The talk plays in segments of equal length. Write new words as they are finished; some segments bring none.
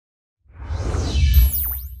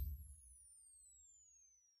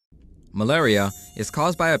Malaria is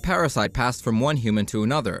caused by a parasite passed from one human to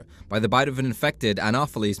another by the bite of an infected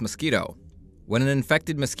Anopheles mosquito. When an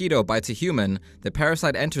infected mosquito bites a human, the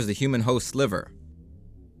parasite enters the human host's liver.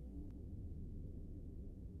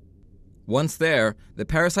 Once there, the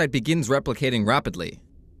parasite begins replicating rapidly.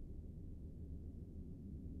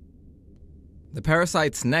 The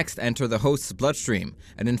parasites next enter the host's bloodstream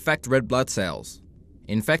and infect red blood cells.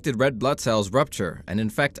 Infected red blood cells rupture and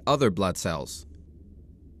infect other blood cells.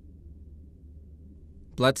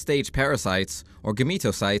 Blood-stage parasites, or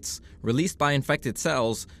gametocytes, released by infected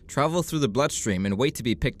cells, travel through the bloodstream and wait to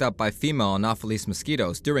be picked up by female Anopheles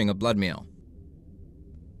mosquitoes during a blood meal.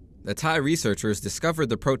 The Thai researchers discovered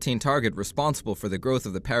the protein target responsible for the growth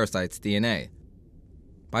of the parasite's DNA.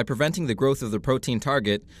 By preventing the growth of the protein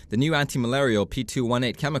target, the new anti-malarial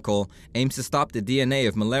P218 chemical aims to stop the DNA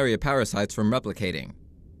of malaria parasites from replicating.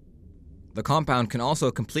 The compound can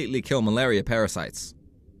also completely kill malaria parasites.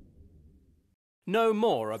 Know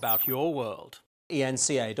more about your world.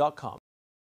 eNCA.com